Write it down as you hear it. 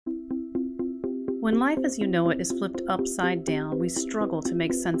When life as you know it is flipped upside down, we struggle to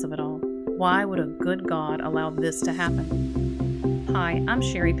make sense of it all. Why would a good God allow this to happen? Hi, I'm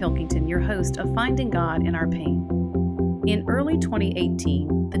Sherry Pilkington, your host of Finding God in Our Pain. In early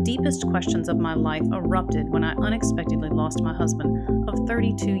 2018, the deepest questions of my life erupted when I unexpectedly lost my husband of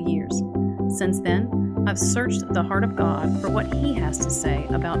 32 years. Since then, I've searched the heart of God for what He has to say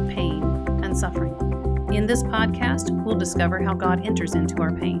about pain and suffering. In this podcast, we'll discover how God enters into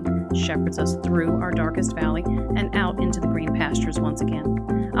our pain, shepherds us through our darkest valley, and out into the green pastures once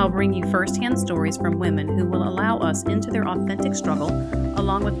again. I'll bring you firsthand stories from women who will allow us into their authentic struggle,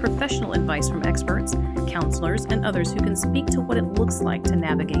 along with professional advice from experts, counselors, and others who can speak to what it looks like to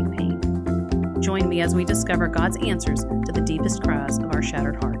navigate pain. Join me as we discover God's answers to the deepest cries of our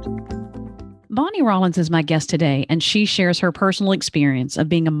shattered heart. Bonnie Rollins is my guest today, and she shares her personal experience of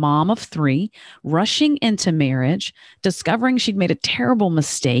being a mom of three, rushing into marriage, discovering she'd made a terrible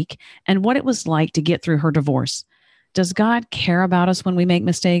mistake, and what it was like to get through her divorce. Does God care about us when we make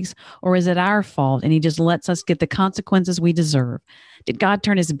mistakes, or is it our fault and He just lets us get the consequences we deserve? Did God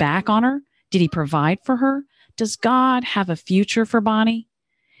turn His back on her? Did He provide for her? Does God have a future for Bonnie?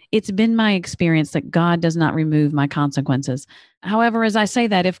 It's been my experience that God does not remove my consequences. However, as I say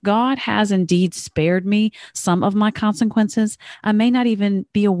that, if God has indeed spared me some of my consequences, I may not even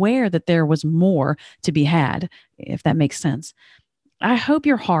be aware that there was more to be had, if that makes sense. I hope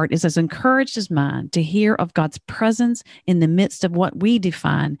your heart is as encouraged as mine to hear of God's presence in the midst of what we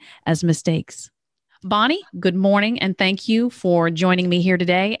define as mistakes. Bonnie, good morning, and thank you for joining me here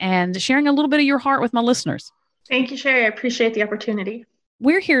today and sharing a little bit of your heart with my listeners. Thank you, Sherry. I appreciate the opportunity.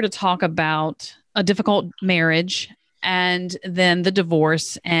 We're here to talk about a difficult marriage and then the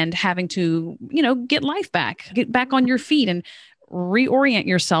divorce and having to, get life back, get back on your feet and reorient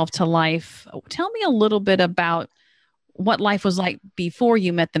yourself to life. Tell me a little bit about what life was like before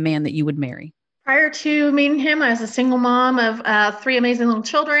you met the man that you would marry. Prior to meeting him, I was a single mom of three amazing little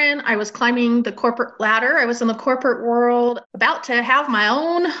children. I was climbing the corporate ladder. I was in the corporate world, about to have my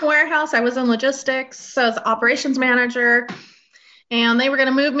own warehouse. I was in logistics. So I was operations manager. And they were going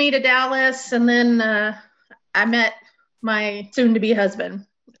to move me to Dallas. And then I met my soon-to-be husband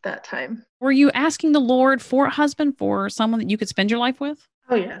at that time. Were you asking the Lord for a husband, for someone that you could spend your life with?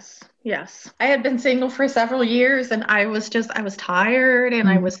 Oh, yes. Yes. I had been single for several years and I was tired and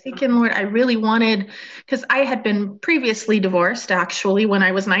I was thinking, Lord, I really wanted, because I had been previously divorced. Actually, when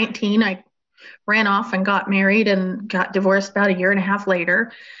I was 19, I ran off and got married and got divorced about a year and a half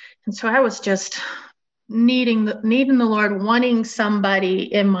later. And so I was just needing the Lord, wanting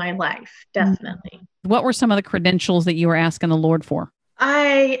somebody in my life, definitely. What were some of the credentials that you were asking the Lord for?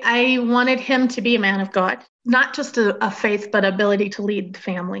 I wanted him to be a man of God, not just a faith, but ability to lead the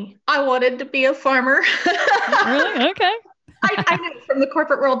family. I wanted to be a farmer. Really? Okay. I knew from the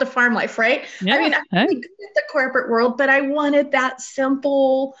corporate world to farm life, right? Yeah. I'm really good at the corporate world, but I wanted that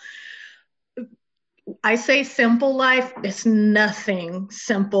simple. I say simple life. It's nothing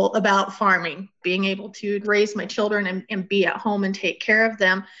simple about farming, being able to raise my children and be at home and take care of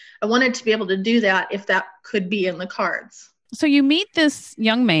them. I wanted to be able to do that if that could be in the cards. So you meet this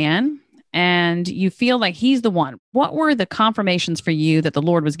young man and you feel like he's the one. What were the confirmations for you that the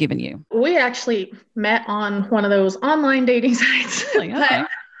Lord was giving you? We actually met on one of those online dating sites. Really? Okay.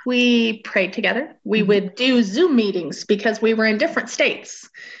 We prayed together. We would do Zoom meetings because we were in different states.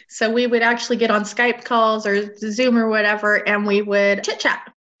 So we would actually get on Skype calls or Zoom or whatever, and we would chit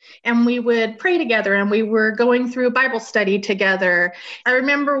chat and we would pray together and we were going through Bible study together. I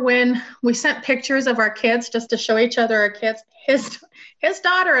remember when we sent pictures of our kids just to show each other our kids. His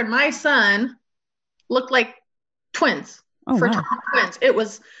daughter and my son looked like twins. Oh, wow. Twins. It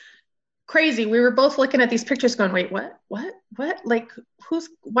was crazy. We were both looking at these pictures going, wait, what? Like,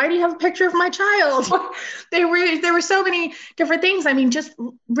 why do you have a picture of my child? There were so many different things. I mean, just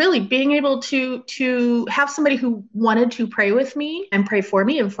really being able to have somebody who wanted to pray with me and pray for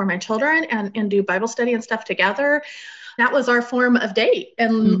me and for my children and do Bible study and stuff together. That was our form of date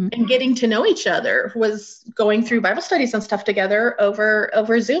and getting to know each other was going through Bible studies and stuff together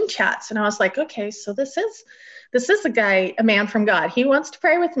over Zoom chats. And I was like, okay, so this is a guy, a man from God. He wants to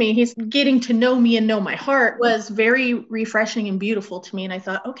pray with me. He's getting to know me and know my heart was very refreshing and beautiful to me. And I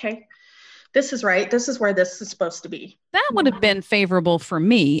thought, okay, this is right. This is where this is supposed to be. That would have been favorable for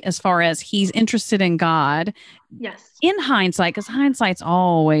me as far as he's interested in God. Yes. In hindsight, because hindsight's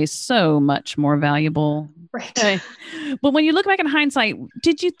always so much more valuable. Right. Okay. But when you look back in hindsight,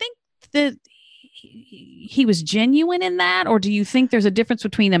 did you think that he was genuine in that? Or do you think there's a difference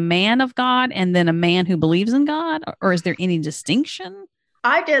between a man of God and then a man who believes in God? Or is there any distinction?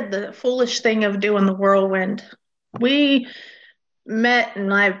 I did the foolish thing of doing the whirlwind. We met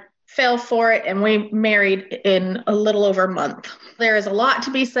and I fell for it, and we married in a little over a month. There is a lot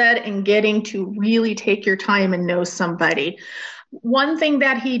to be said in getting to really take your time and know somebody. One thing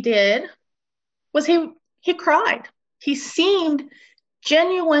that he did was he cried. He seemed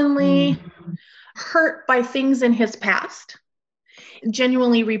genuinely hurt by things in his past.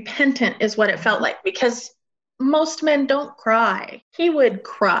 Genuinely repentant is what it felt like, because most men don't cry. He would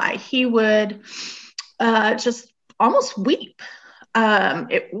cry. He would just almost weep.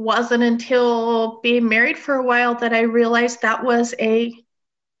 It wasn't until being married for a while that I realized that was a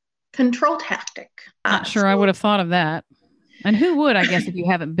control tactic. Not sure I would have thought of that. And who would, I guess, if you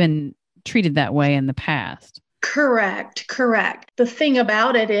haven't been treated that way in the past? Correct. The thing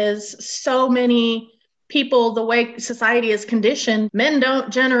about it is, so many people, the way society is conditioned, men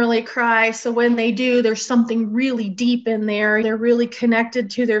don't generally cry. So when they do, there's something really deep in there. They're really connected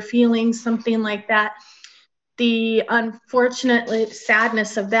to their feelings, something like that. The unfortunate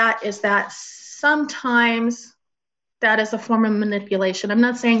sadness of that is that sometimes that is a form of manipulation. I'm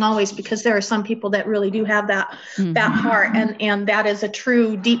not saying always, because there are some people that really do have that heart, and that is a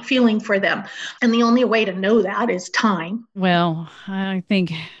true deep feeling for them. And the only way to know that is time. Well, I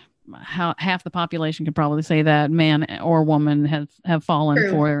think half the population could probably say that man or woman have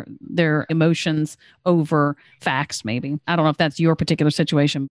fallen for their emotions over facts, maybe. I don't know if that's your particular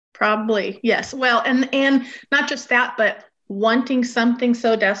situation. Probably, yes. Well, and not just that, but wanting something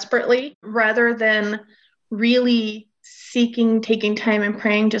so desperately, rather than really seeking, taking time and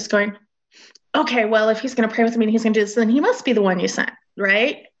praying, just going, okay, well, if he's going to pray with me and he's going to do this, then he must be the one you sent,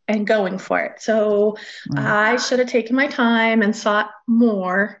 right? And going for it. So I should have taken my time and sought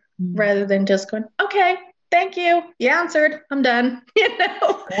more rather than just going, okay, thank you. You answered. I'm done.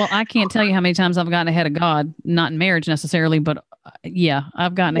 Well, I can't tell you how many times I've gotten ahead of God, not in marriage necessarily, but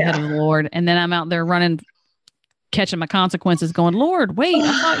I've gotten ahead of the Lord. And then I'm out there running, catching my consequences, going, Lord, wait,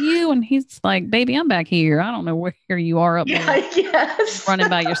 I thought you. And he's like, baby, I'm back here. I don't know where you are up there. Yes. Running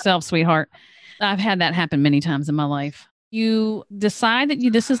by yourself, sweetheart. I've had that happen many times in my life. You decide that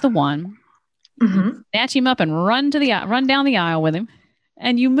this is the one, snatch him up and run down the aisle with him.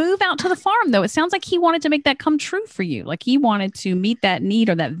 And you move out to the farm, though. It sounds like he wanted to make that come true for you. Like he wanted to meet that need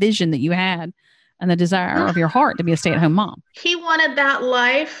or that vision that you had and the desire of your heart to be a stay-at-home mom. He wanted that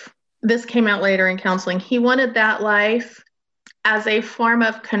life. This came out later in counseling. He wanted that life as a form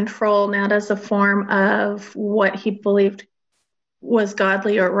of control, not as a form of what he believed was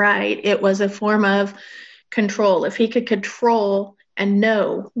godly or right. It was a form of control. If he could control and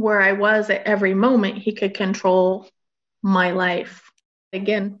know where I was at every moment, he could control my life.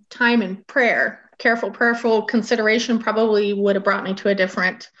 Again, time and prayer, careful, prayerful consideration probably would have brought me to a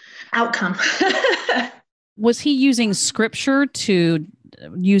different outcome. Was he using scripture to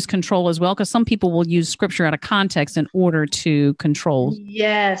use control as well? Because some people will use scripture out of context in order to control.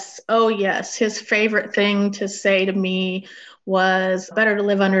 Yes. Oh, yes. His favorite thing to say to me was, better to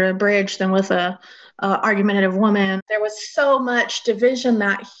live under a bridge than with a argumentative woman. There was so much division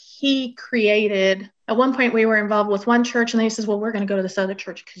that he created. At one point, we were involved with one church, and then he says, well, we're going to go to this other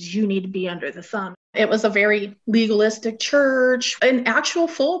church because you need to be under the thumb. It was a very legalistic church, an actual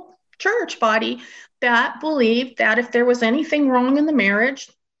full church body that believed that if there was anything wrong in the marriage,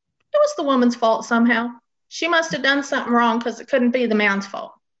 it was the woman's fault somehow. She must have done something wrong because it couldn't be the man's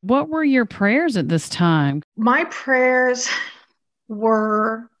fault. What were your prayers at this time? My prayers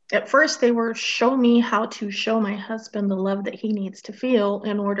were, at first, they were, show me how to show my husband the love that he needs to feel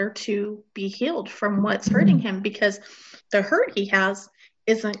in order to be healed from what's hurting him, because the hurt he has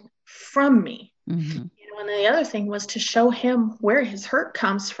isn't from me. And the other thing was to show him where his hurt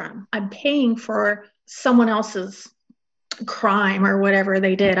comes from. I'm paying for someone else's crime or whatever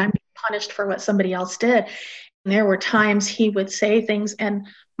they did. I'm punished for what somebody else did. And there were times he would say things and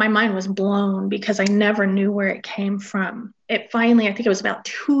my mind was blown because I never knew where it came from. It finally, I think it was about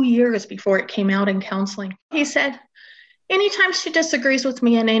 2 years before it came out in counseling. He said, anytime she disagrees with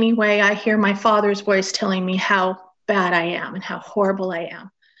me in any way, I hear my father's voice telling me how bad I am and how horrible I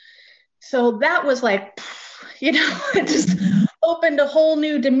am. So that was like, it just opened a whole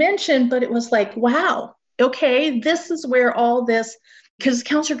new dimension, but it was like, wow, okay, this is where all this, because the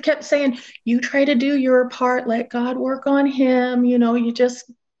counselor kept saying, you try to do your part, let God work on him, you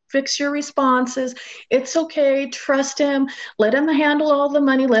just fix your responses. It's okay, trust him, let him handle all the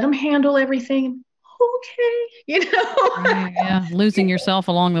money, let him handle everything. Okay, Yeah, losing yourself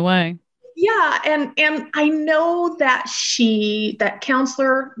along the way. Yeah, and I know that that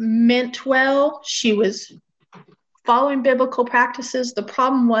counselor meant well. She was following biblical practices. The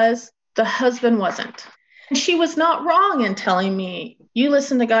problem was the husband wasn't. And she was not wrong in telling me, you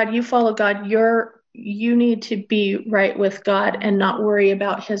listen to God, you follow God, your you need to be right with God and not worry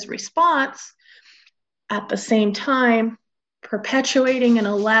about his response. At the same time, perpetuating and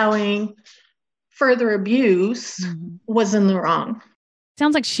allowing further abuse was in the wrong.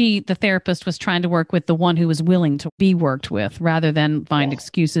 Sounds like the therapist, was trying to work with the one who was willing to be worked with rather than find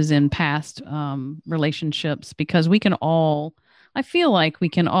excuses in past relationships, because I feel like we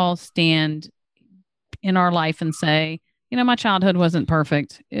can all stand in our life and say, my childhood wasn't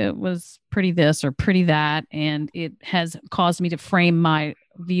perfect. It was pretty this or pretty that. And it has caused me to frame my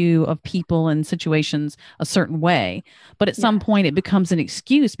view of people and situations a certain way. But at some point it becomes an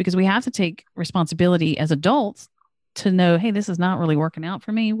excuse, because we have to take responsibility as adults to know, hey, this is not really working out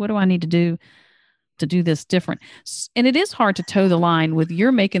for me. What do I need to do this different? And it is hard to toe the line with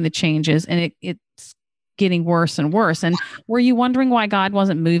you're making the changes and it's getting worse and worse. And were you wondering why God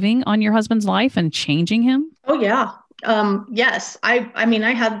wasn't moving on your husband's life and changing him? Oh, yeah. Yes. I mean,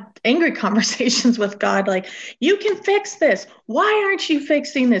 I had angry conversations with God, like, you can fix this. Why aren't you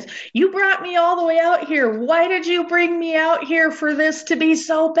fixing this? You brought me all the way out here. Why did you bring me out here for this to be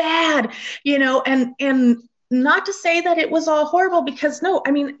so bad? And not to say that it was all horrible, because no,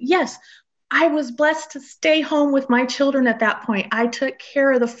 I mean, yes, I was blessed to stay home with my children at that point. I took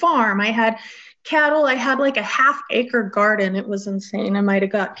care of the farm. I had cattle. I had like a 1/2 acre garden. It was insane. I might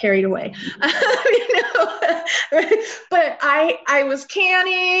have got carried away, but I was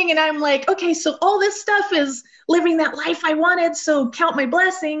canning, and I'm like, okay, so all this stuff is living that life I wanted. So count my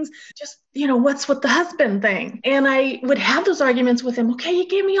blessings. Just, what's with the husband thing? And I would have those arguments with him. Okay, you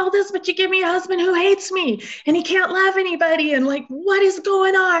gave me all this, but you give me a husband who hates me and he can't love anybody. And like, what is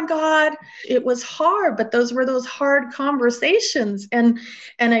going on, God? It was hard, but those were those hard conversations. And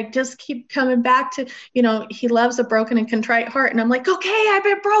I just keep coming back to, he loves a broken and contrite heart. And I'm like, okay, I've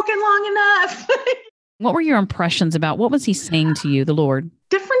been broken long enough. What were your impressions about, what was he saying to you, the Lord?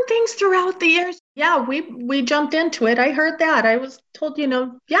 Different things throughout the years. Yeah, we jumped into it. I heard that. I was told,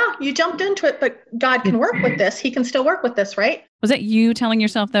 yeah, you jumped into it, but God can work with this. He can still work with this, right? Was that you telling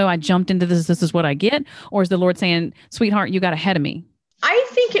yourself, though, I jumped into this is what I get? Or is the Lord saying, sweetheart, you got ahead of me? I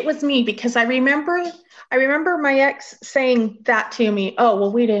think it was me, because I remember my ex saying that to me. Oh,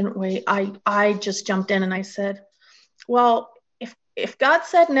 well, we didn't wait. I just jumped in and I said, well, if God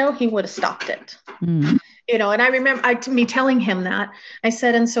said no, he would have stopped it. Mm. And I remember me telling him that. I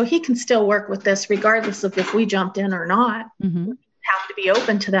said, and so he can still work with this regardless of if we jumped in or not. Mm-hmm. We have to be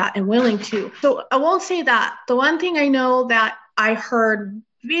open to that and willing to. So I won't say that. The one thing I know that I heard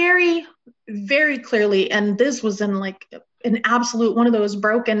very, very clearly, and this was in like an absolute one of those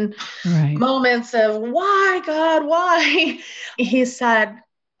broken moments of, why, God, why? He said,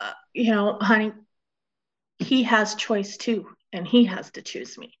 honey, he has choice too, and he has to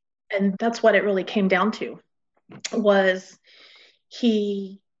choose me. And that's what it really came down to, was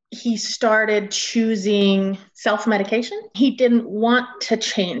he started choosing self-medication. He didn't want to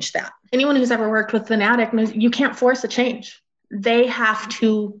change that. Anyone who's ever worked with an addict knows you can't force a change. They have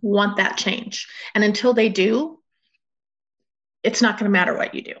to want that change. And until they do, it's not going to matter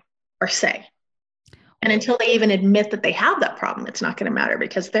what you do or say. And until they even admit that they have that problem, it's not going to matter,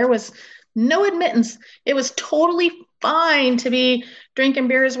 because there was no admittance. It was totally fine to be drinking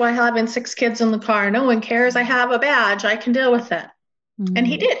beers while having 6 kids in the car. No one cares. I have a badge. I can deal with it. Mm-hmm. And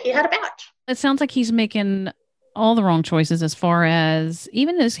he did. He had a badge. It sounds like he's making all the wrong choices as far as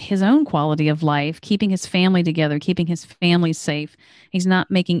even his own quality of life, keeping his family together, keeping his family safe. He's not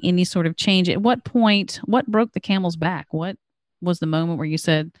making any sort of change. At what point, what broke the camel's back? What was the moment where you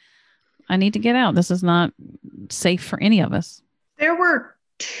said, I need to get out? This is not safe for any of us. There were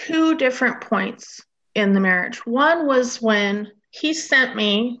 2 different points in the marriage. One was when he sent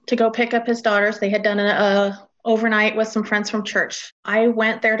me to go pick up his daughters. They had done an overnight with some friends from church. I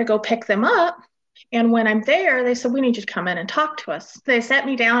went there to go pick them up. And when I'm there, they said, we need you to come in and talk to us. They sat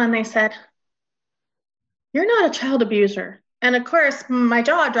me down and they said, you're not a child abuser. And of course, my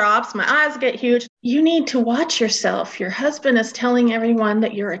jaw drops, my eyes get huge. You need to watch yourself. Your husband is telling everyone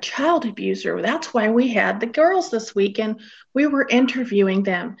that you're a child abuser. That's why we had the girls this weekend. We were interviewing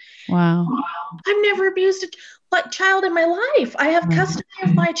them. Wow. I've never abused a child in my life. I have custody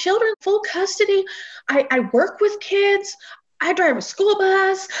of my children, full custody. I work with kids. I drive a school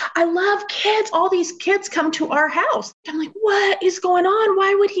bus. I love kids. All these kids come to our house. I'm like, what is going on?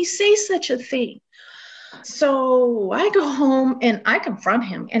 Why would he say such a thing? So I go home and I confront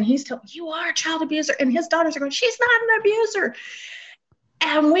him, and he's telling, you are a child abuser. And his daughters are going, she's not an abuser.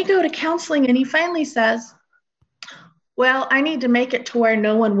 And we go to counseling, and he finally says, well, I need to make it to where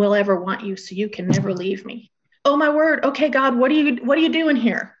no one will ever want you, so you can never leave me. Oh my word. Okay, God, what are you doing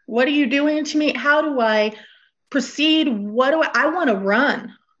here? What are you doing to me? How do I proceed? I want to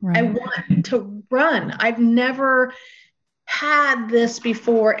run. Right. I want to run. I've never had this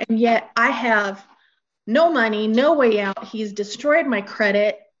before, and yet I have no money, no way out. He's destroyed my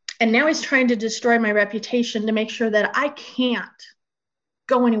credit, and now he's trying to destroy my reputation to make sure that I can't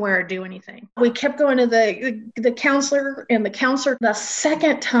go anywhere or do anything. We kept going to the counselor, and the counselor, the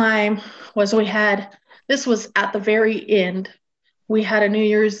second time was this was at the very end. We had a New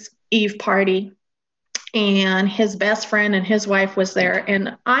Year's Eve party, and his best friend and his wife was there,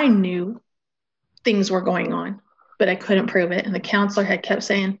 and I knew things were going on, but I couldn't prove it. And the counselor had kept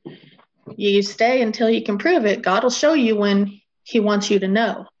saying, you stay until you can prove it. God will show you when he wants you to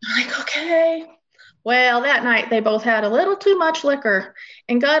know. I'm like, okay. Well, that night they both had a little too much liquor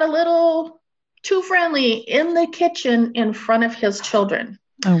and got a little too friendly in the kitchen in front of his children.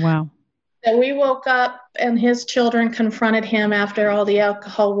 Oh, wow. So we woke up and his children confronted him after all the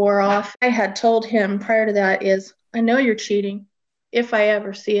alcohol wore off. I had told him prior to that is, I know you're cheating. If I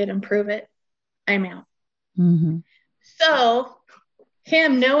ever see it and prove it, I'm out. Mm-hmm. So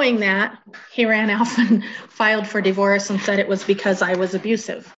him knowing that, he ran off and filed for divorce and said it was because I was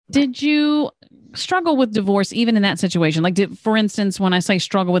abusive. Did you struggle with divorce even in that situation? Like, for instance, when I say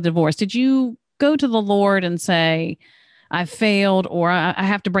struggle with divorce, did you go to the Lord and say, I failed, or I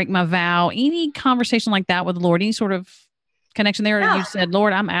have to break my vow? Any conversation like that with the Lord? Any sort of connection there? Yeah. Or you said,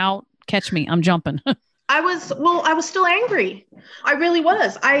 Lord, I'm out. Catch me. I'm jumping. I was still angry. I really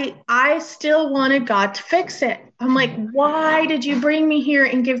was. I still wanted God to fix it. I'm like, why did you bring me here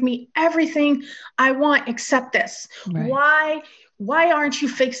and give me everything I want except this? Right. Why aren't you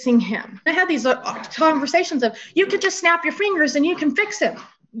fixing him? I had these conversations of, you could just snap your fingers and you can fix him.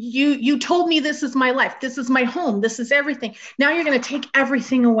 You told me this is my life. This is my home. This is everything. Now you're going to take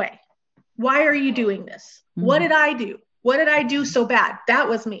everything away. Why are you doing this? Mm-hmm. What did I do? What did I do so bad? That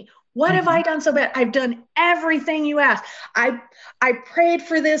was me. What have I done so bad? I've done everything you asked. I prayed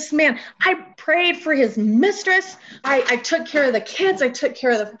for this man. I prayed for his mistress. I took care of the kids. I took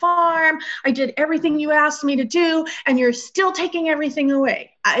care of the farm. I did everything you asked me to do, and you're still taking everything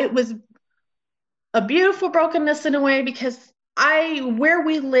away. It was a beautiful brokenness in a way, because where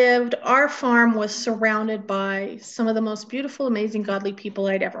we lived, our farm was surrounded by some of the most beautiful, amazing, godly people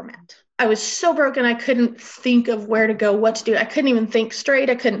I'd ever met. I was so broken. I couldn't think of where to go, what to do. I couldn't even think straight.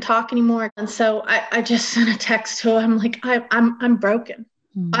 I couldn't talk anymore. And so I just sent a text to him like, I'm broken.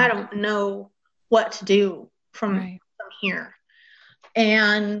 Mm-hmm. I don't know what to do from here.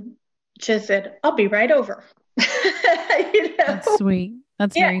 And she said, I'll be right over. That's sweet.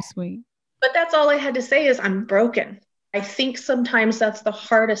 That's very sweet. But that's all I had to say is I'm broken. I think sometimes that's the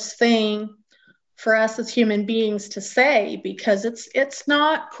hardest thing for us as human beings to say, because it's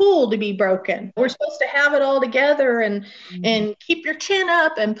not cool to be broken. We're supposed to have it all together and keep your chin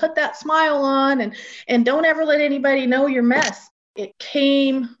up and put that smile on and don't ever let anybody know your mess. It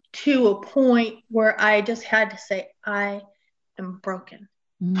came to a point where I just had to say, I am broken.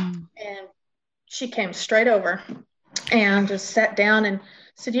 And she came straight over and just sat down and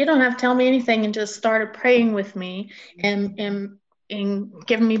said, you don't have to tell me anything, and just started praying with me and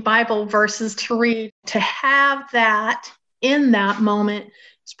giving me Bible verses to read. To have that in that moment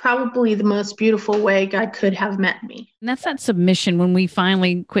is probably the most beautiful way God could have met me. And that's that submission, when we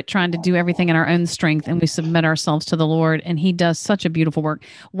finally quit trying to do everything in our own strength and we submit ourselves to the Lord, and he does such a beautiful work.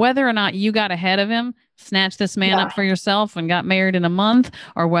 Whether or not you got ahead of him, snatched this man up for yourself and got married in a month,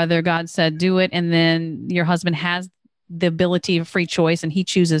 or whether God said, do it, and then your husband has the ability of free choice and he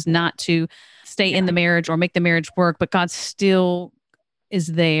chooses not to stay in the marriage or make the marriage work, but God still is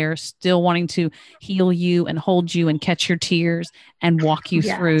there, still wanting to heal you and hold you and catch your tears and walk you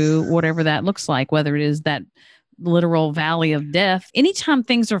through whatever that looks like, whether it is that literal valley of death. Anytime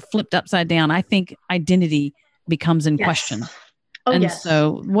things are flipped upside down, I think identity becomes in question.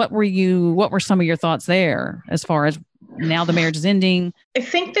 So what were some of your thoughts there as far as now the marriage is ending? I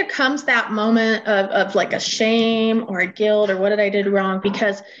think there comes that moment of like a shame or a guilt or what did I do wrong?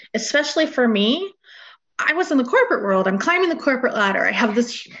 Because especially for me, I was in the corporate world. I'm climbing the corporate ladder. I have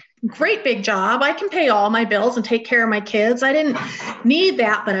this great big job. I can pay all my bills and take care of my kids. I didn't need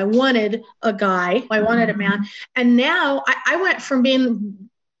that, but I wanted a guy. I wanted a man. And now I went from being,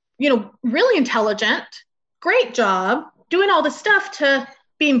 really intelligent, great job, doing all this stuff, to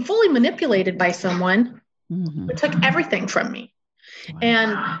being fully manipulated by someone who took everything from me.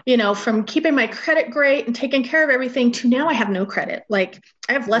 Wow. And, from keeping my credit great and taking care of everything to now I have no credit. Like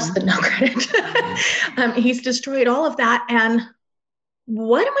I have less than no credit. He's destroyed all of that. And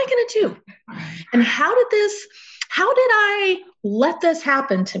what am I going to do? And how did I let this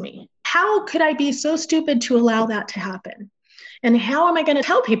happen to me? How could I be so stupid to allow that to happen? And how am I going to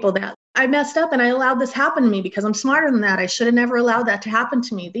tell people that? I messed up and I allowed this happen to me because I'm smarter than that. I should have never allowed that to happen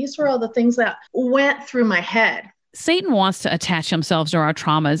to me. These were all the things that went through my head. Satan wants to attach himself to our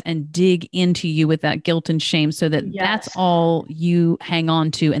traumas and dig into you with that guilt and shame so that that's all you hang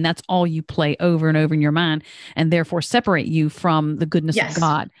on to and that's all you play over and over in your mind and therefore separate you from the goodness of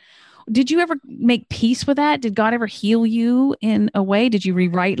God. Did you ever make peace with that? Did God ever heal you in a way? Did you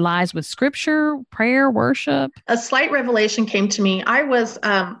rewrite lies with scripture, prayer, worship? A slight revelation came to me. I was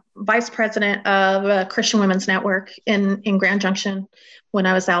vice president of a Christian Women's Network in Grand Junction when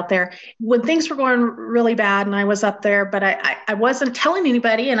I was out there. When things were going really bad and I was up there, but I wasn't telling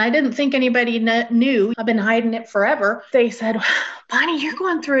anybody and I didn't think anybody knew. I've been hiding it forever. They said, Bonnie, you're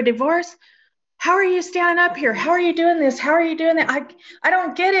going through a divorce. How are you standing up here? How are you doing this? How are you doing that? I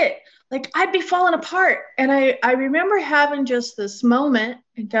don't get it. Like, I'd be falling apart. And I remember having just this moment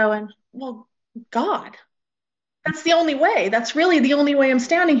and going, well, God, that's the only way. That's really the only way I'm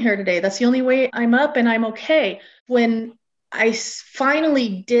standing here today. That's the only way I'm up and I'm okay. When I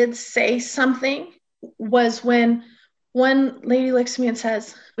finally did say something was when one lady looks at me and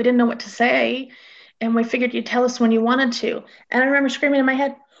says, we didn't know what to say. And we figured you'd tell us when you wanted to. And I remember screaming in my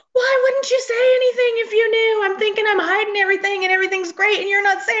head, why wouldn't you say anything if you knew? I'm thinking I'm hiding everything and everything's great and you're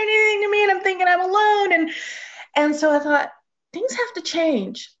not saying anything to me and I'm thinking I'm alone. And so I thought, things have to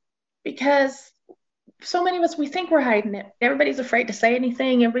change because so many of us, we think we're hiding it. Everybody's afraid to say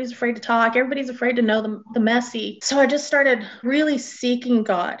anything. Everybody's afraid to talk. Everybody's afraid to know the messy. So I just started really seeking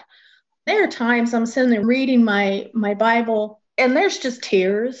God. There are times I'm sitting there reading my Bible and there's just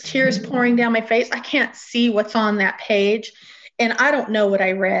tears pouring down my face. I can't see what's on that page. And I don't know what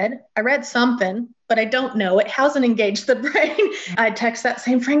I read. I read something, but I don't know. It hasn't engaged the brain. I text that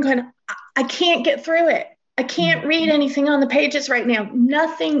same friend going, I can't get through it. I can't read anything on the pages right now.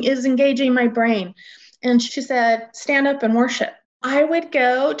 Nothing is engaging my brain. And she said, stand up and worship. I would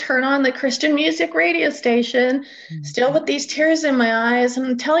go turn on the Christian music radio station, still with these tears in my eyes. And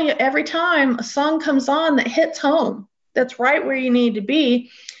I'm telling you, every time a song comes on that hits home, that's right where you need to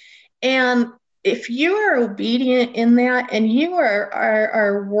be. And if you are obedient in that and you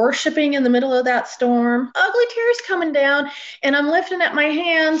are worshiping in the middle of that storm, ugly tears coming down, and I'm lifting up my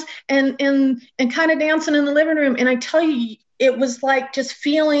hands and kind of dancing in the living room. And I tell you, it was like just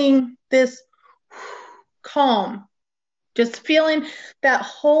feeling this calm, just feeling that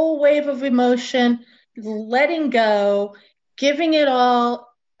whole wave of emotion, letting go, giving it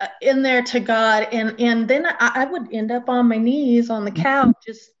all in there to God. And then I would end up on my knees on the couch,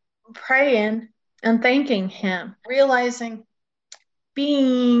 just praying and thanking him, realizing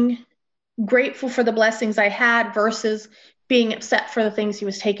being grateful for the blessings I had versus being upset for the things he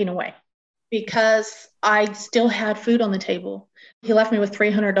was taking away, because I still had food on the table. He left me with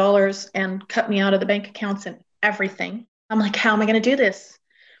 $300 and cut me out of the bank accounts and everything. I'm like, how am I going to do this?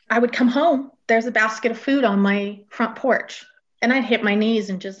 I would come home. There's a basket of food on my front porch and I'd hit my knees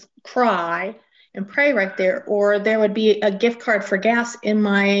and just cry and pray right there. Or there would be a gift card for gas in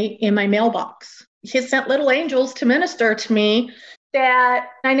my mailbox. He sent little angels to minister to me that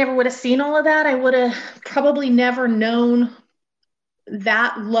I never would have seen all of that. I would have probably never known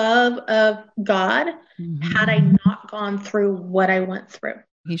that love of God had I not gone through what I went through.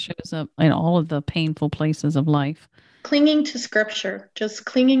 He shows up in all of the painful places of life. Clinging to scripture, just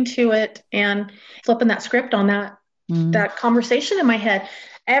clinging to it and flipping that script on that conversation in my head.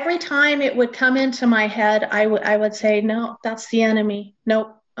 Every time it would come into my head, I would say, no, that's the enemy.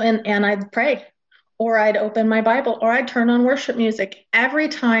 Nope. And I'd pray, or I'd open my Bible, or I'd turn on worship music. Every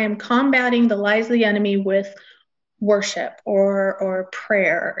time combating the lies of the enemy with worship or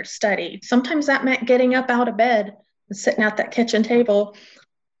prayer or study. Sometimes that meant getting up out of bed and sitting at that kitchen table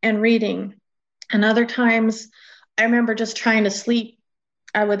and reading. And other times I remember just trying to sleep.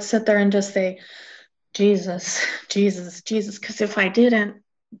 I would sit there and just say, Jesus, Jesus, Jesus. Because if I didn't,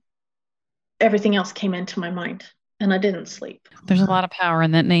 everything else came into my mind and I didn't sleep. There's a lot of power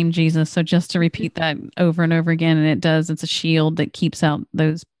in that name, Jesus. So just to repeat that over and over again, and it does, it's a shield that keeps out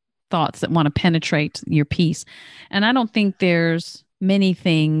those thoughts that want to penetrate your peace. And I don't think there's many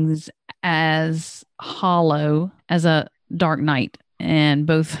things as hollow as a dark night, and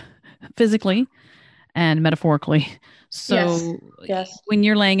both physically and metaphorically. So yes. When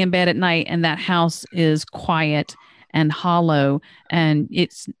you're laying in bed at night and that house is quiet and hollow and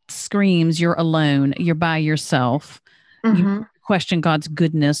it screams you're alone, you're by yourself, you question God's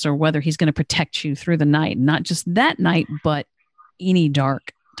goodness or whether he's going to protect you through the night, not just that night, but any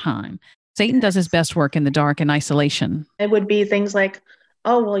dark time. Satan does his best work in the dark and isolation. It would be things like,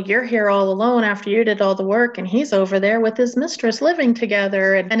 oh, well, you're here all alone after you did all the work and he's over there with his mistress living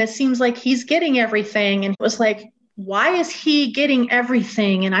together. And it seems like he's getting everything. And it was like, why is he getting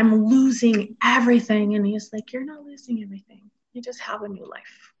everything and I'm losing everything? And he's like, you're not losing everything. You just have a new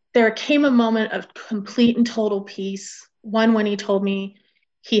life. There came a moment of complete and total peace. One, when he told me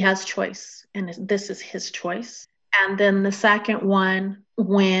he has choice and this is his choice. And then the second one,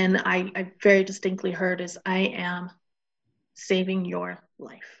 when I very distinctly heard, is I am saving your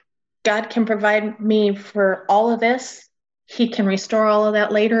life. God can provide me for all of this. He can restore all of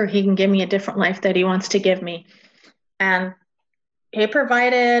that later. He can give me a different life that he wants to give me. And he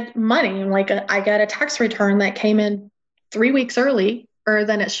provided money. I got a tax return that came in 3 weeks earlier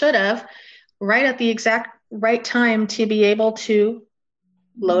than it should have, right at the exact right time to be able to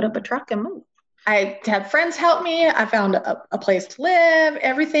load up a truck and move. I had friends help me. I found a place to live,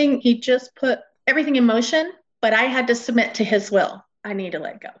 everything. He just put everything in motion, but I had to submit to his will. I need to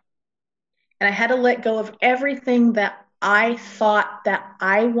let go. And I had to let go of everything that I thought that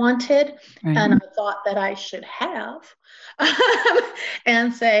I wanted and I thought that I should have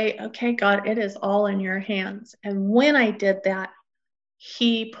and say, okay, God, it is all in your hands. And when I did that,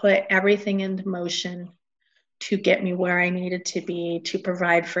 he put everything into motion to get me where I needed to be, to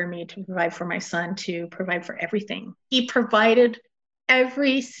provide for me, to provide for my son, to provide for everything. He provided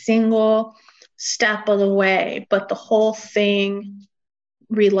every single step of the way, but the whole thing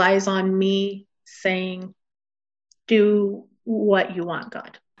relies on me saying, do what you want,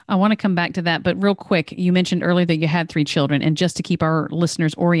 God. I want to come back to that, but real quick, you mentioned earlier that you had 3 children, and just to keep our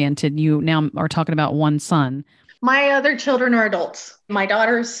listeners oriented, you now are talking about one son. My other children are adults. My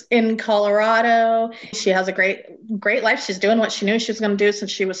daughter's in Colorado. She has a great life. She's doing what she knew she was going to do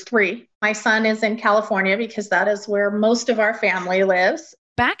since she was 3. My son is in California because that is where most of our family lives.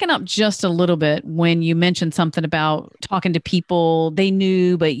 Backing up just a little bit, when you mentioned something about talking to people they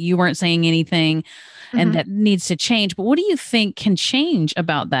knew, but you weren't saying anything, and that needs to change. But what do you think can change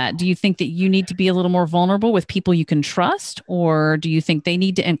about that? Do you think that you need to be a little more vulnerable with people you can trust? Or do you think they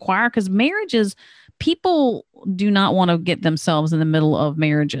need to inquire? Because marriages, people do not want to get themselves in the middle of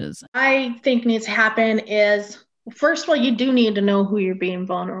marriages. I think needs to happen is, first of all, you do need to know who you're being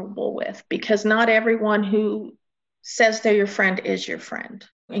vulnerable with, because not everyone who says they're your friend is your friend.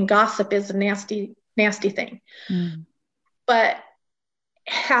 And gossip is a nasty, nasty thing. But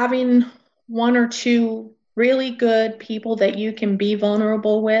having 1 or 2 really good people that you can be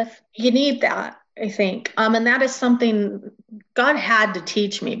vulnerable with, you need that, I think. And that is something God had to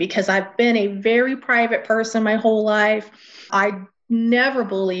teach me, because I've been a very private person my whole life. I never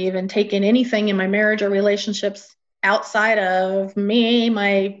believe in taking anything in my marriage or relationships outside of me,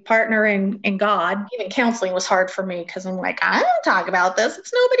 my partner, and God. Even counseling was hard for me because I'm like, I don't talk about this.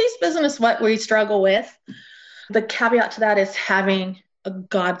 It's nobody's business what we struggle with. The caveat to that is having a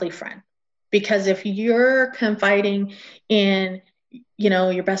godly friend. Because if you're confiding in,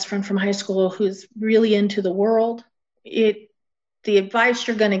 your best friend from high school who's really into the world, the advice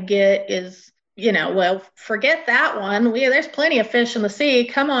you're going to get is, well, forget that one. There's plenty of fish in the sea.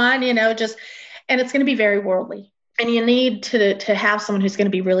 Come on, and it's going to be very worldly. And you need to have someone who's going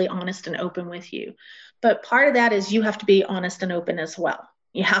to be really honest and open with you. But part of that is you have to be honest and open as well.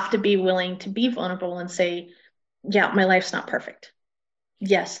 You have to be willing to be vulnerable and say, yeah, my life's not perfect.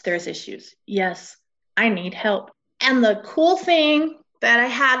 Yes, there's issues. Yes, I need help. And the cool thing that I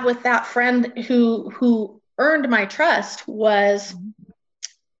had with that friend who earned my trust was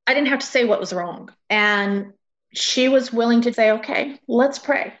I didn't have to say what was wrong. And she was willing to say, okay, let's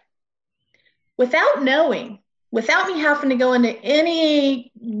pray. Without me having to go into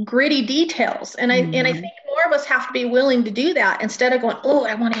any gritty details. And I think more of us have to be willing to do that instead of going, oh,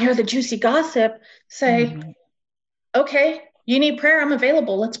 I want to hear the juicy gossip. Say, okay, you need prayer. I'm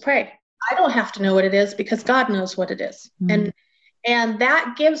available. Let's pray. I don't have to know what it is because God knows what it is. And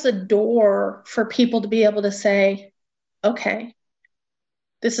that gives a door for people to be able to say, okay,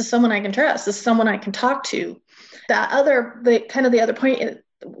 this is someone I can trust. This is someone I can talk to. The other point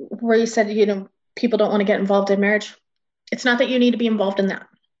where you said, people don't want to get involved in marriage. It's not that you need to be involved in that.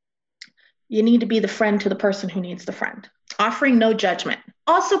 You need to be the friend to the person who needs the friend. Offering no judgment.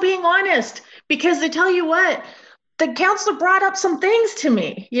 Also being honest, because I tell you what, the counselor brought up some things to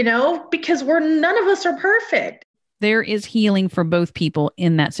me, because none of us are perfect. There is healing for both people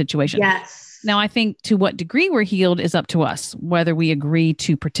in that situation. Yes. Now, I think to what degree we're healed is up to us, whether we agree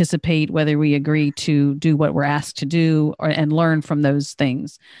to participate, whether we agree to do what we're asked to do and learn from those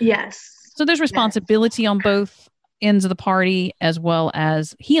things. Yes. So there's responsibility on both ends of the party, as well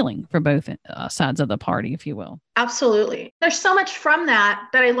as healing for both sides of the party, if you will. Absolutely. There's so much from that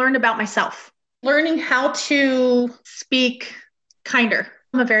I learned about myself. Learning how to speak kinder.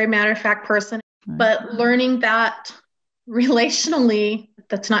 I'm a very matter-of-fact person, but learning that relationally,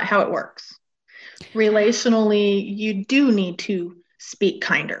 that's not how it works. relationally, you do need to speak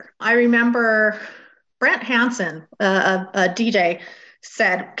kinder. I remember Brent Hansen, a DJ,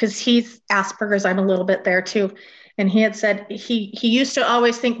 said, because he's Asperger's, I'm a little bit there too. And he had said he used to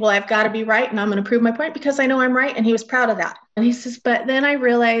always think, well, I've got to be right and I'm going to prove my point because I know I'm right. And he was proud of that. And he says, but then I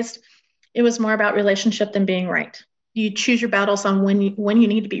realized it was more about relationship than being right. You choose your battles on when you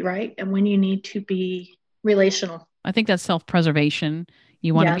need to be right and when you need to be relational. I think that's self-preservation.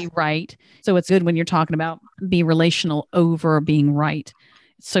 You want to be right. So it's good when you're talking about be relational over being right.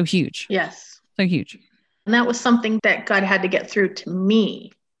 It's so huge. Yes. So huge. And that was something that God had to get through to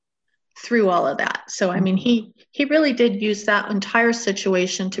me through all of that. So, I mean, he really did use that entire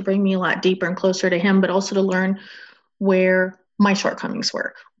situation to bring me a lot deeper and closer to him, but also to learn where my shortcomings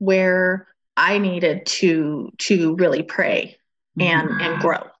were, where I needed to really pray and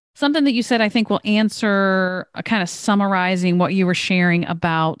grow. Something that you said, I think, will answer kind of summarizing what you were sharing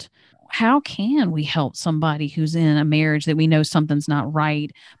about how can we help somebody who's in a marriage that we know something's not right.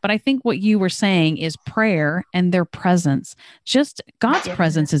 But I think what you were saying is prayer and their presence. Just God's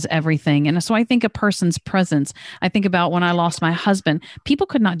presence is everything. And so I think a person's presence, I think about when I lost my husband, people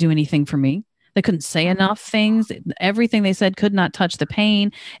could not do anything for me. They couldn't say enough things. Everything they said could not touch the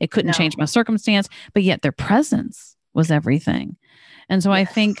pain. It couldn't change my circumstance, but yet their presence was everything. And so I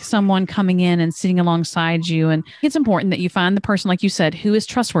think someone coming in and sitting alongside you, and it's important that you find the person, like you said, who is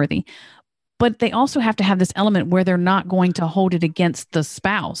trustworthy, but they also have to have this element where they're not going to hold it against the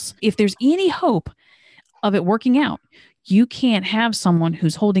spouse. If there's any hope of it working out, you can't have someone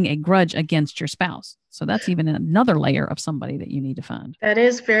who's holding a grudge against your spouse. So that's even another layer of somebody that you need to find. That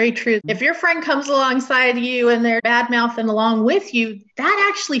is very true. If your friend comes alongside you and they're bad-mouthing along with you, that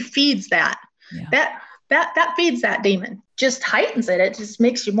actually feeds that. Yeah. That feeds that demon, just heightens it. It just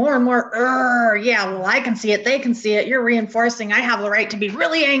makes you more and more, well, I can see it. They can see it. You're reinforcing. I have the right to be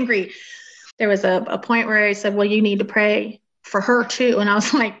really angry. There was a point where I said, well, you need to pray for her too. And I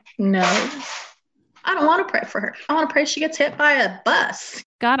was like, no, I don't want to pray for her. I want to pray she gets hit by a bus.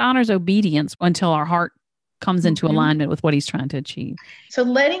 God honors obedience until our heart comes into alignment with what he's trying to achieve. So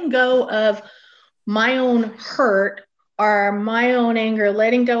letting go of my own hurt or my own anger,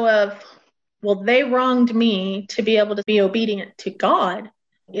 letting go of, well, they wronged me, to be able to be obedient to God.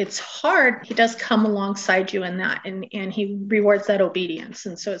 It's hard. He does come alongside you in that, and he rewards that obedience.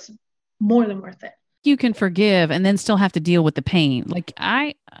 And so it's more than worth it. You can forgive and then still have to deal with the pain. Like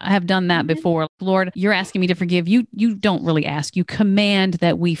I have done that before. Lord, you're asking me to forgive. You don't really ask. You command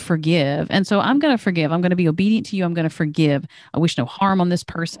that we forgive. And so I'm going to forgive. I'm going to be obedient to you. I'm going to forgive. I wish no harm on this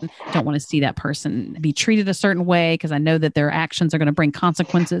person. Don't want to see that person be treated a certain way because I know that their actions are going to bring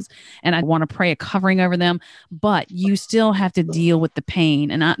consequences. And I want to pray a covering over them. But you still have to deal with the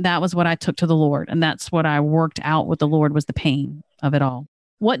pain. And that was what I took to the Lord. And that's what I worked out with the Lord, was the pain of it all.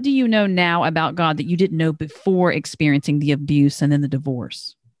 What do you know now about God that you didn't know before experiencing the abuse and then the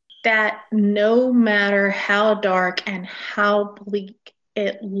divorce? That no matter how dark and how bleak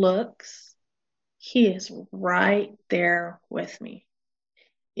it looks, he is right there with me.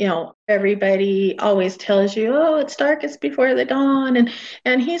 You know, everybody always tells you, oh, it's darkest before the dawn,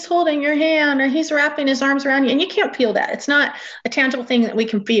 and he's holding your hand or he's wrapping his arms around you, and you can't feel that. It's not a tangible thing that we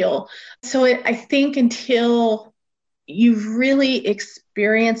can feel. So I think until you've really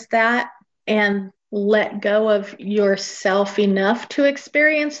experienced that and let go of yourself enough to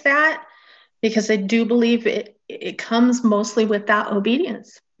experience that, because I do believe it comes mostly with that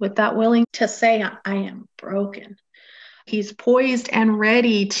obedience, with that willing to say, I am broken. He's poised and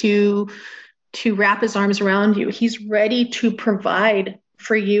ready to wrap his arms around you. He's ready to provide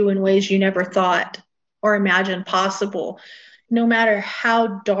for you in ways you never thought or imagined possible. No matter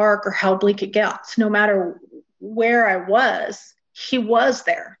how dark or how bleak it gets, no matter where I was, he was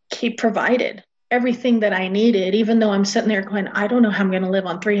there. He provided everything that I needed, even though I'm sitting there going, I don't know how I'm going to live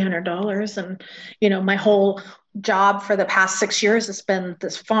on $300. And, my whole job for the past 6 years has been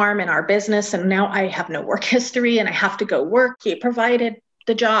this farm and our business. And now I have no work history and I have to go work. He provided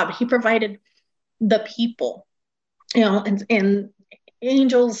the job. He provided the people, and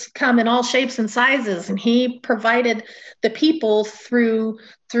angels come in all shapes and sizes, and he provided the people through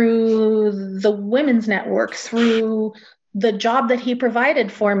the women's network, through the job that he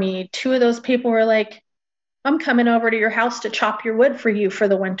provided for me. 2 of those people were like, I'm coming over to your house to chop your wood for you for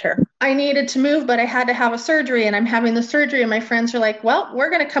the winter. I needed to move, but I had to have a surgery, and I'm having the surgery, and my friends are like, well,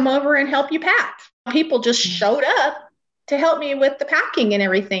 we're going to come over and help you pack. People just showed up to help me with the packing and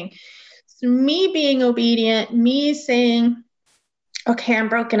everything. So me being obedient, me saying, okay, I'm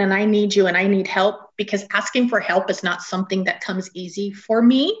broken and I need you and I need help, because asking for help is not something that comes easy for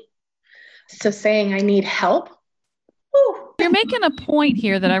me. So saying I need help, You're making a point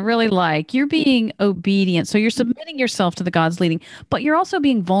here that I really like. You're being obedient. So you're submitting yourself to the God's leading, but you're also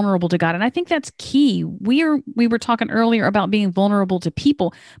being vulnerable to God. And I think that's key. We were talking earlier about being vulnerable to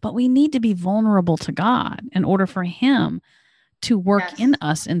people, but we need to be vulnerable to God in order for him to work in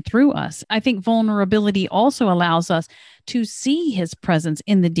us and through us. I think vulnerability also allows us to see his presence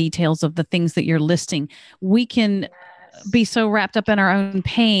in the details of the things that you're listing. We can be so wrapped up in our own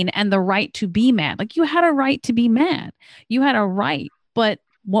pain and the right to be mad. Like, you had a right to be mad. You had a right, but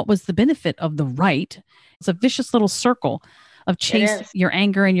what was the benefit of the right? It's a vicious little circle of chasing your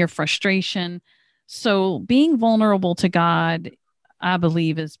anger and your frustration. So being vulnerable to God, I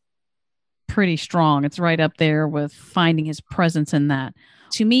believe, is pretty strong. It's right up there with finding his presence in that.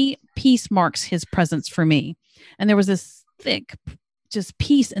 To me, peace marks his presence for me. And there was this thick, just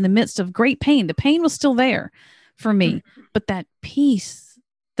peace in the midst of great pain. The pain was still there for me, but that peace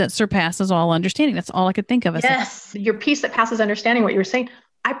that surpasses all understanding. That's all I could think of. Yes. Your peace that passes understanding, what you were saying.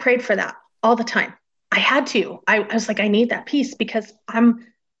 I prayed for that all the time. I had to. I was like, I need that peace because I'm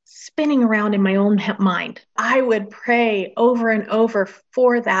spinning around in my own mind. I would pray over and over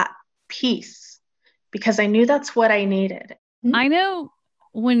for that peace because I knew that's what I needed. I know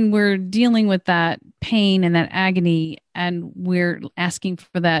when we're dealing with that pain and that agony and we're asking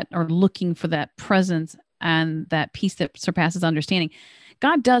for that or looking for that presence and that peace that surpasses understanding,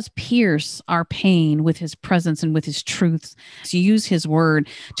 God does pierce our pain with his presence and with his truths, to use his word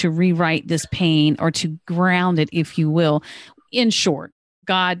to rewrite this pain or to ground it, if you will. In short,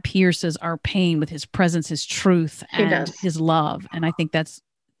 God pierces our pain with his presence, his truth, and his love. And I think that's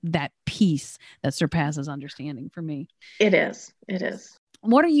that peace that surpasses understanding for me. It is. It is.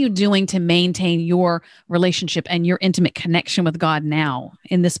 What are you doing to maintain your relationship and your intimate connection with God now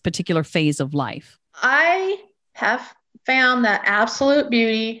in this particular phase of life? I have found that absolute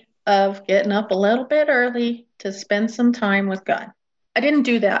beauty of getting up a little bit early to spend some time with God. I didn't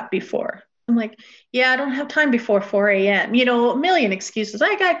do that before. I'm like, I don't have time before 4 a.m. A million excuses.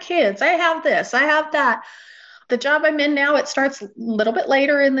 I got kids. I have this. I have that. The job I'm in now, it starts a little bit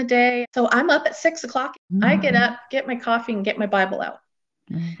later in the day. So I'm up at 6 o'clock. Mm-hmm. I get up, get my coffee, and get my Bible out.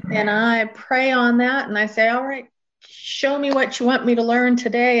 Mm-hmm. And I pray on that. And I say, all right, show me what you want me to learn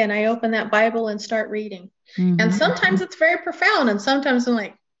today. And I open that Bible and start reading. Mm-hmm. And sometimes it's very profound. And sometimes I'm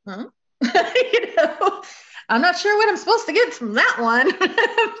like, huh? I'm not sure what I'm supposed to get from that one.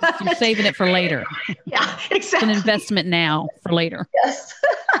 You're saving it for later. Yeah, exactly. It's an investment now for later. Yes.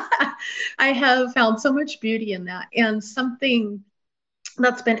 I have found so much beauty in that. And something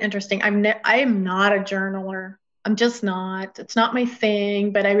that's been interesting. I am not a journaler. I'm just not. It's not my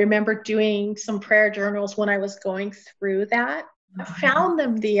thing. But I remember doing some prayer journals when I was going through that. I found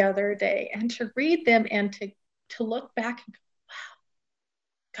them the other day, and to read them and to look back and go,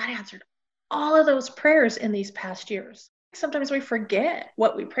 wow, God answered all of those prayers in these past years. Sometimes we forget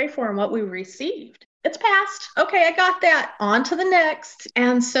what we pray for and what we received. It's past. Okay, I got that. On to the next.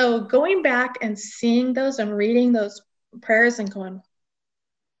 And so going back and seeing those and reading those prayers and going,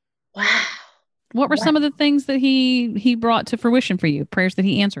 wow. What were some of the things that he brought to fruition for you? Prayers that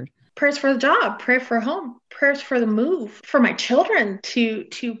he answered? Prayers for the job, prayer for home, prayers for the move, for my children to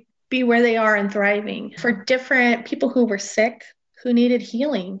be where they are and thriving, for different people who were sick, who needed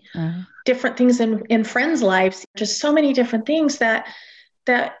healing, different things in friends' lives, just so many different things that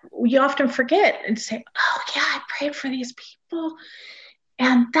we often forget and say, oh yeah, I prayed for these people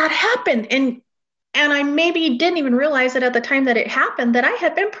and that happened. And I maybe didn't even realize it at the time that it happened, that I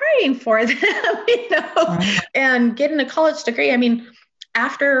had been praying for them, and getting a college degree. I mean,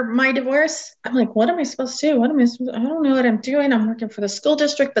 after my divorce, I'm like, what am I supposed to do? I don't know what I'm doing. I'm working for the school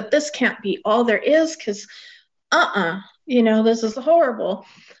district, but this can't be all there is because, this is horrible.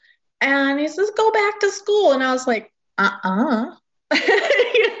 And he says, go back to school. And I was like, I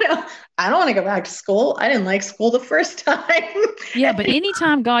don't want to go back to school. I didn't like school the first time. Yeah, but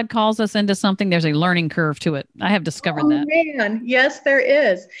anytime God calls us into something, there's a learning curve to it. I have discovered that. Man, yes, there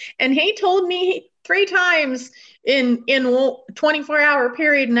is. And he told me 3 times in a 24-hour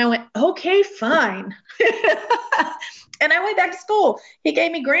period, and I went, okay, fine. And I went back to school. He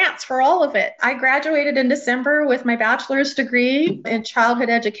gave me grants for all of it. I graduated in December with my bachelor's degree in childhood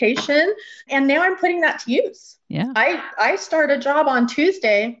education, and now I'm putting that to use. Yeah. I started a job on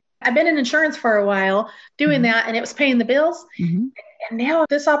Tuesday. I've been in insurance for a while doing that, and it was paying the bills. Mm-hmm. And now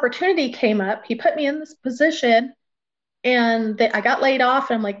this opportunity came up. He put me in this position, and I got laid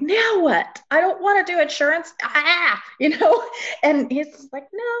off. And I'm like, now what? I don't want to do insurance. And he's like,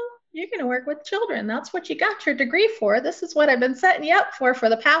 no, you're going to work with children. That's what you got your degree for. This is what I've been setting you up for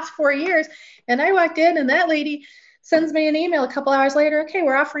the past 4 years. And I walked in, and that lady sends me an email a couple hours later. Okay,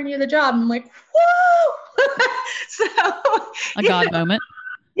 we're offering you the job. I'm like, whoa! So A God moment.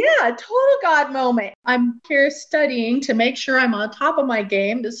 Yeah, total God moment. I'm here studying to make sure I'm on top of my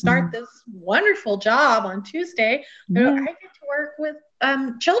game to start this wonderful job on Tuesday. Yeah. I get to work with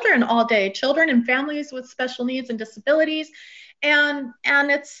children all day, children and families with special needs and disabilities. And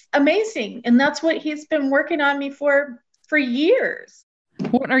it's amazing. And that's what he's been working on me for years.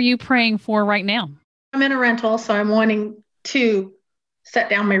 What are you praying for right now? I'm in a rental, so I'm wanting to set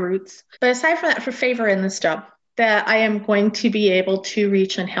down my roots. But aside from that, for favor in this job, that I am going to be able to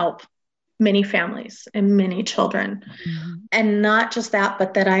reach and help many families and many children. And not just that,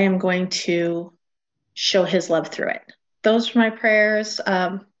 but that I am going to show his love through it. Those are my prayers.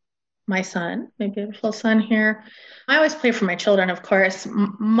 My son, my beautiful son here. I always pray for my children, of course.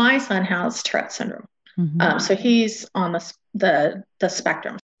 My son has Tourette syndrome. So he's on the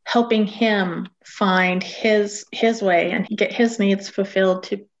spectrum. Helping him find his way and get his needs fulfilled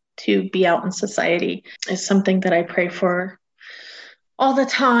to be out in society is something that I pray for all the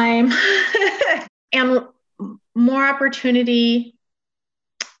time. And more opportunity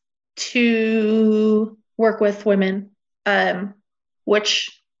to work with women,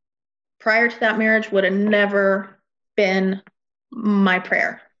 which prior to that marriage would have never been my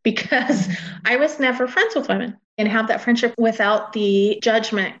prayer, because I was never friends with women and have that friendship without the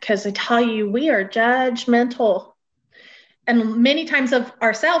judgment. Because I tell you, we are judgmental, and many times of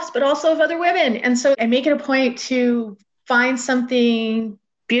ourselves, but also of other women. And so I make it a point to find something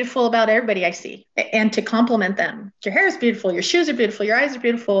beautiful about everybody I see and to compliment them. Your hair is beautiful, your shoes are beautiful, your eyes are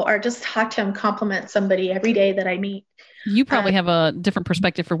beautiful, or just talk to them, compliment somebody every day that I meet. You probably have a different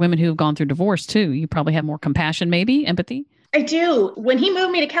perspective for women who have gone through divorce too. You probably have more compassion, maybe empathy. I do. When he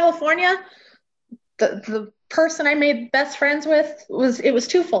moved me to California, the person I made best friends with was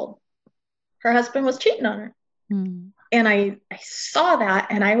twofold. Her husband was cheating on her. And I saw that,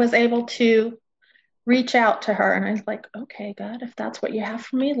 and I was able to reach out to her. And I was like, okay, God, if that's what you have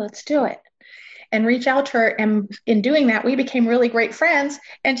for me, let's do it. And reach out to her. And in doing that, we became really great friends.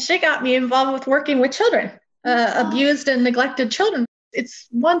 And she got me involved with working with children, abused and neglected children. It's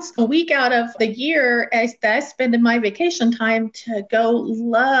once a week out of the year that I spend in my vacation time to go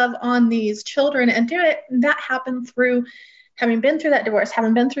love on these children and do it. And that happened through having been through that divorce,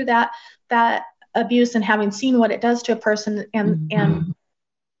 having been through that abuse, and having seen what it does to a person, and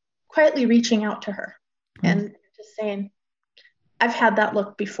quietly reaching out to her and just saying, I've had that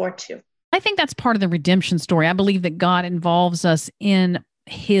look before too. I think that's part of the redemption story. I believe that God involves us in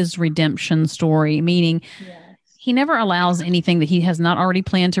his redemption story, meaning he never allows anything that he has not already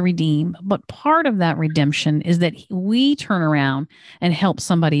planned to redeem. But part of that redemption is that we turn around and help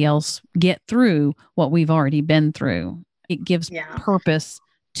somebody else get through what we've already been through. It gives purpose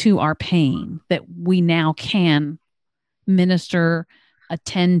to our pain, that we now can minister,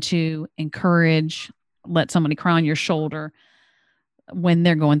 attend to, encourage, let somebody cry on your shoulder when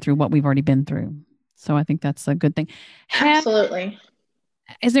they're going through what we've already been through. So I think that's a good thing. Absolutely.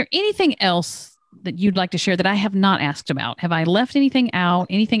 Is there anything else that you'd like to share that I have not asked about? Have I left anything out?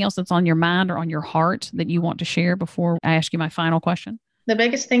 Anything else that's on your mind or on your heart that you want to share before I ask you my final question? The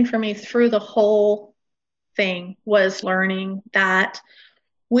biggest thing for me through the whole thing was learning that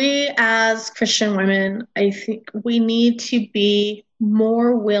we as Christian women, I think we need to be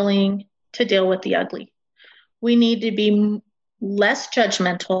more willing to deal with the ugly. We need to be less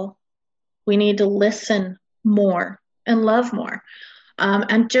judgmental. We need to listen more and love more,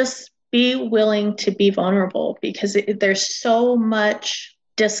 and just be willing to be vulnerable, because there's so much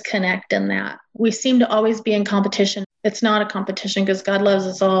disconnect in that. We seem to always be in competition. It's not a competition, because God loves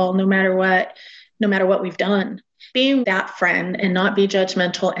us all, no matter what we've done. Being that friend and not be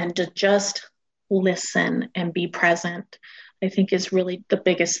judgmental and to just listen and be present, I think is really the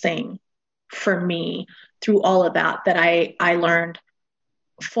biggest thing for me through all of that I learned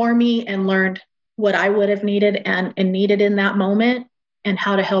for me, and learned what I would have needed and needed in that moment, and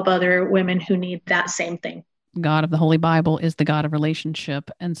how to help other women who need that same thing. God of the Holy Bible is the God of relationship.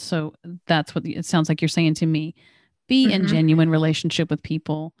 And so that's what it sounds like you're saying to me. Be in genuine relationship with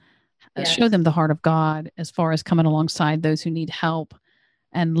people. Show them the heart of God as far as coming alongside those who need help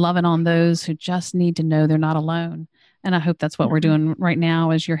and loving on those who just need to know they're not alone. And I hope that's what we're doing right now,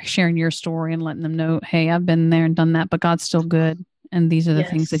 as you're sharing your story and letting them know, hey, I've been there and done that, but God's still good. And these are the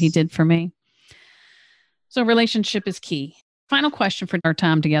things that he did for me. So relationship is key. Final question for our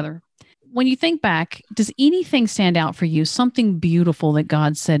time together. When you think back, does anything stand out for you? Something beautiful that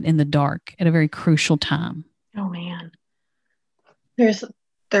God said in the dark at a very crucial time? Oh man.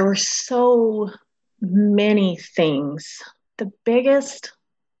 There were so many things. The biggest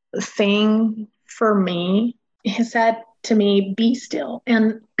thing for me he said to me, be still.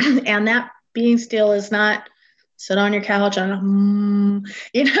 And that being still is not sit on your couch and,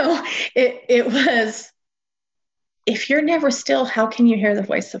 it was, if you're never still, how can you hear the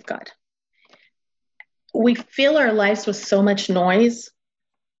voice of God? We fill our lives with so much noise.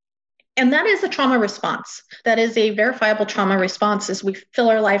 And that is a trauma response. That is a verifiable trauma response, is we fill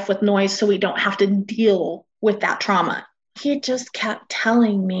our life with noise so we don't have to deal with that trauma. He just kept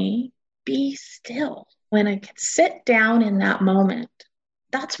telling me, be still. When I could sit down in that moment,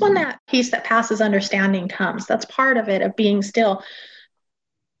 that's when that peace that passes understanding comes. That's part of it, of being still.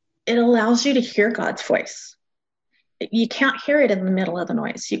 It allows you to hear God's voice. You can't hear it in the middle of the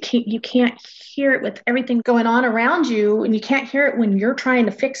noise. You can't hear it with everything going on around you, and you can't hear it when you're trying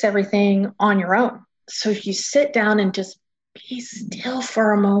to fix everything on your own. So if you sit down and just be still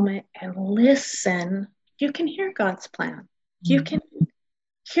for a moment and listen, you can hear God's plan. You can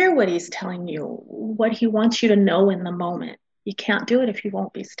hear what he's telling you, what he wants you to know in the moment. You can't do it if you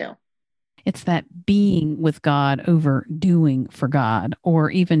won't be still. It's that being with God over doing for God,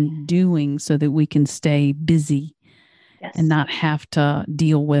 or even doing so that we can stay busy. Yes. And not have to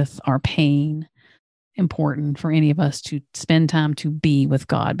deal with our pain. Important for any of us to spend time to be with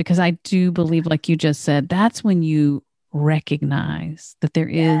God, because I do believe, like you just said, that's when you recognize that there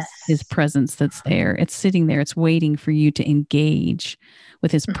is his presence that's there. It's sitting there. It's waiting for you to engage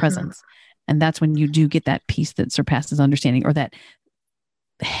with his presence. And that's when you do get that peace that surpasses understanding, or that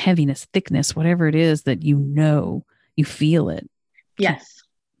heaviness, thickness, whatever it is that you feel it. Yes.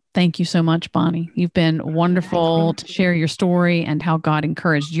 Thank you so much, Bonnie. You've been wonderful to share your story and how God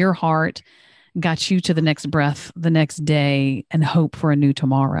encouraged your heart, got you to the next breath, the next day, and hope for a new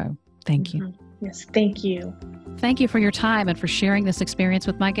tomorrow. Thank you. Yes, thank you. Thank you for your time and for sharing this experience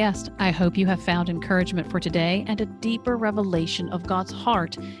with my guest. I hope you have found encouragement for today and a deeper revelation of God's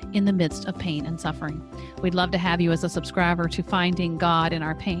heart in the midst of pain and suffering. We'd love to have you as a subscriber to Finding God in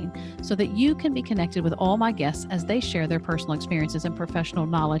Our Pain, so that you can be connected with all my guests as they share their personal experiences and professional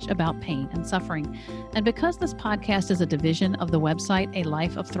knowledge about pain and suffering. And because this podcast is a division of the website A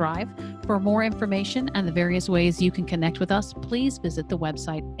Life of Thrive, for more information and the various ways you can connect with us, please visit the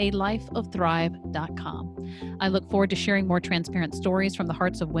website alifeofthrive.com. I look forward to sharing more transparent stories from the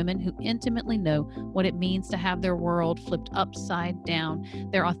hearts of women who intimately know what it means to have their world flipped upside down,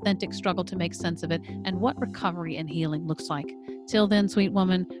 their authentic struggle to make sense of it, and what recovery and healing looks like. Till then, sweet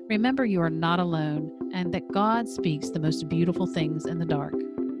woman, remember you are not alone, and that God speaks the most beautiful things in the dark.